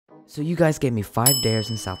So you guys gave me 5 dares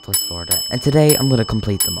in Southwest Florida, and today I'm gonna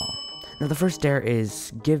complete them all. Now the first dare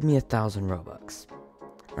is, give me 1,000 Robux.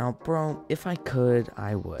 Now bro, if I could,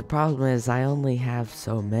 I would. The problem is I only have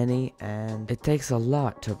so many, and it takes a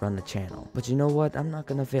lot to run the channel. But you know what, I'm not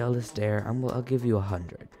gonna fail this dare, I'll give you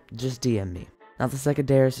 100. Just DM me. Now the second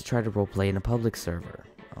dare is to try to roleplay in a public server.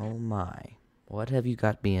 Oh my, what have you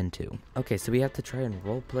got me into? Okay, so we have to try and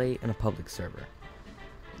roleplay in a public server.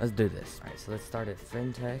 Let's do this. Alright, so let's start at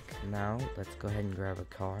FinTech. Now, let's go ahead and grab a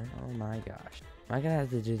car. Oh my gosh. Am I gonna have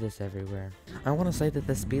to do this everywhere? I want to say that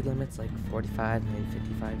the speed limit's like 45, maybe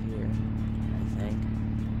 55 here, I think.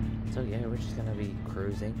 So yeah, we're just gonna be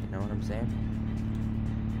cruising, you know what I'm saying?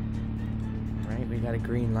 Alright, we got a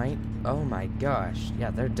green light. Oh my gosh. Yeah,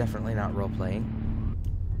 they're definitely not role-playing.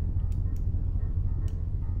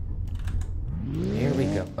 Here we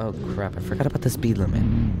go. Oh crap, I forgot about the speed limit.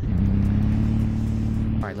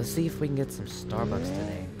 Alright, let's see if we can get some Starbucks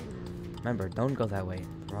today. Remember, don't go that way.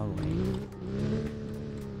 Wrong way.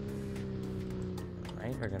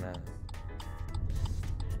 Alright, we're gonna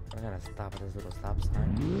stop at this little stop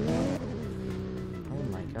sign. Oh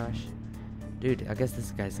my gosh. Dude, I guess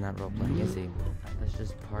this guy's not role-playing, is he? Let's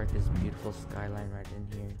just park this beautiful skyline right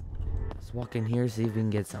in here. Let's walk in here, see if we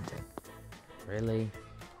can get something. Really?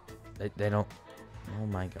 They don't... Oh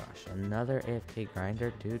my gosh. Another AFK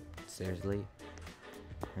grinder? Dude, seriously?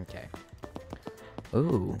 Okay.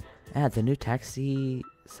 Ooh. Yeah, the new taxi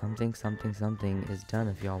something is done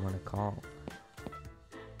if y'all want to call.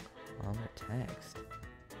 On the text.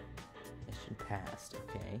 Mission passed.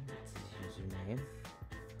 Okay. That's his username.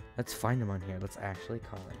 Let's find him on here. Let's actually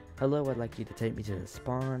call him. Hello, I'd like you to take me to the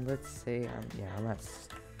spawn. Let's say I'm at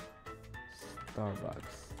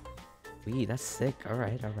Starbucks. Wee, that's sick.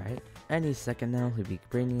 Alright. Any second now, he'll be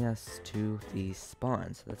bringing us to the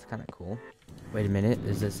spawn, so that's kind of cool. Wait a minute,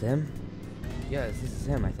 is this him? Yes, this is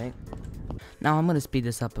him, I think. Now, I'm going to speed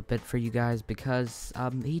this up a bit for you guys because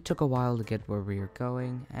he took a while to get where we were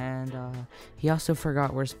going, and he also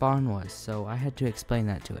forgot where spawn was, so I had to explain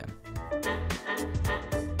that to him.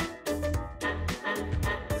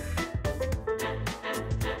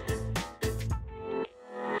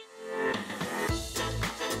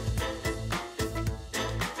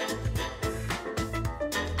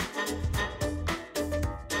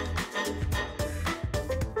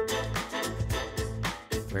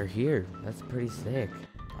 We're here. That's pretty sick.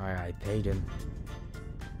 Alright, I paid him.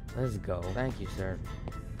 Let's go. Thank you, sir.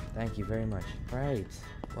 Thank you very much. Right.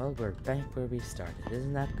 Well, we're back where we started.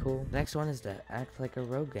 Isn't that cool? Next one is to act like a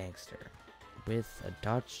road gangster. With a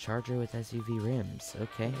Dodge Charger with SUV rims.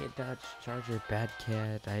 Okay. A Dodge Charger Bad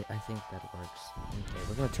Cat. I think that works. Okay,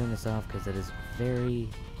 we're gonna turn this off because it is very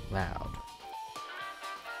loud.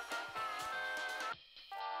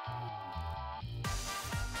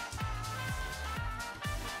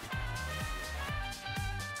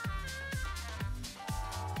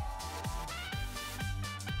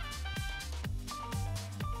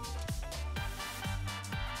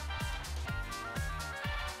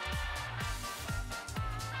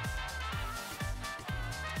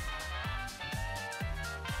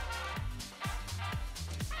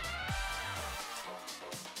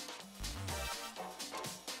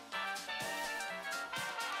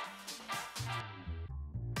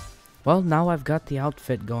 Well, now I've got the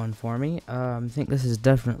outfit going for me. I think this is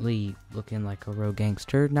definitely looking like a rogue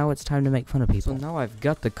gangster. Now it's time to make fun of people. So now I've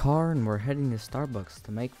got the car and we're heading to Starbucks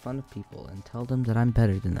to make fun of people and tell them that I'm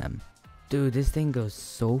better than them. Dude, this thing goes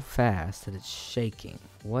so fast that it's shaking.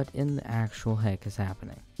 What in the actual heck is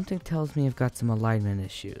happening? Something tells me I've got some alignment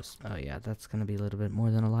issues. Oh yeah, that's gonna be a little bit more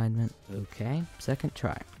than alignment. Okay, second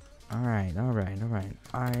try. Alright.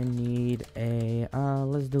 I need a,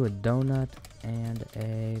 let's do a donut and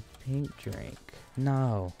a pink drink.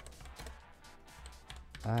 No.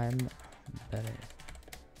 I'm better.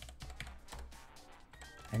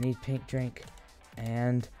 I need pink drink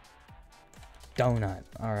and donut.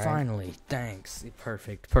 Alright. Finally, thanks.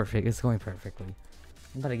 Perfect. It's going perfectly.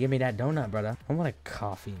 You better give me that donut, brother. I want a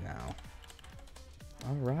coffee now.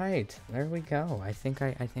 Alright, there we go. I think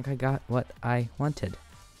I got what I wanted.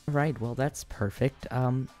 Alright, well that's perfect.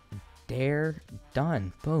 Dare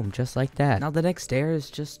done. Boom, just like that. Now the next dare is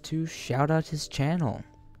just to shout out his channel.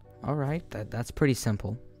 Alright, that's pretty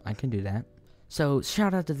simple. I can do that. So,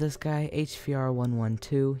 shout out to this guy,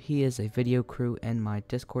 HVR112. He is a video crew in my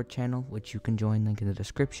Discord channel, which you can join, link in the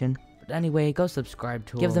description. But anyway, go subscribe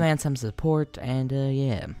to him. Give the man some support, and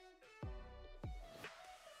yeah.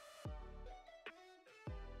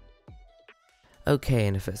 Okay,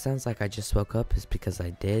 and if it sounds like I just woke up, it's because I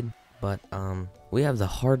did. But, we have the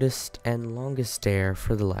hardest and longest dare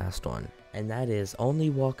for the last one. And that is only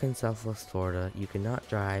walk in Southwest Florida. You cannot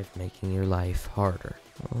drive, making your life harder.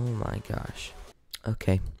 Oh my gosh.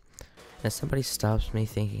 Okay. If somebody stops me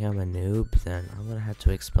thinking I'm a noob, then I'm gonna have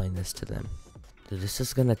to explain this to them. Dude, this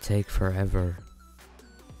is gonna take forever.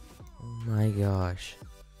 Oh my gosh.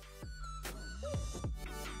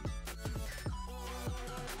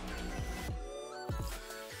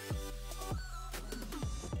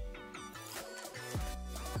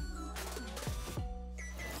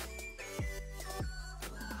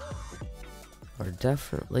 We're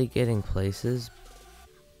definitely getting places.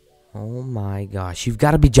 Oh my gosh, you've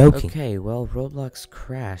got to be joking. Okay, well, Roblox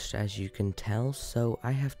crashed, as you can tell, so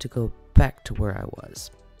I have to go back to where I was.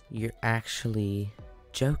 You're actually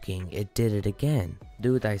joking. It did it again.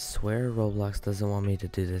 Dude, I swear Roblox doesn't want me to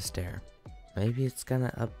do this dare. Maybe it's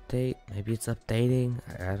gonna update. Maybe it's updating.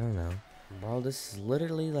 I don't know. Bro, this is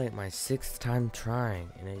literally like my 6th time trying,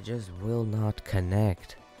 and it just will not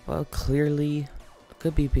connect. Well, clearly...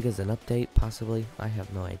 could be because of an update, possibly. I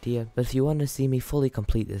have no idea. But if you want to see me fully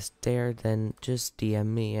complete this dare, then just DM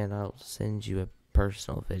me and I'll send you a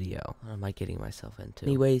personal video. What am I getting myself into?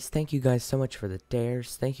 Anyways, thank you guys so much for the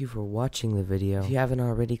dares. Thank you for watching the video. If you haven't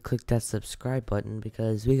already, click that subscribe button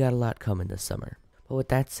because we got a lot coming this summer. But with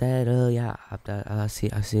that said, yeah, I'll see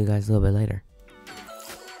you guys a little bit later.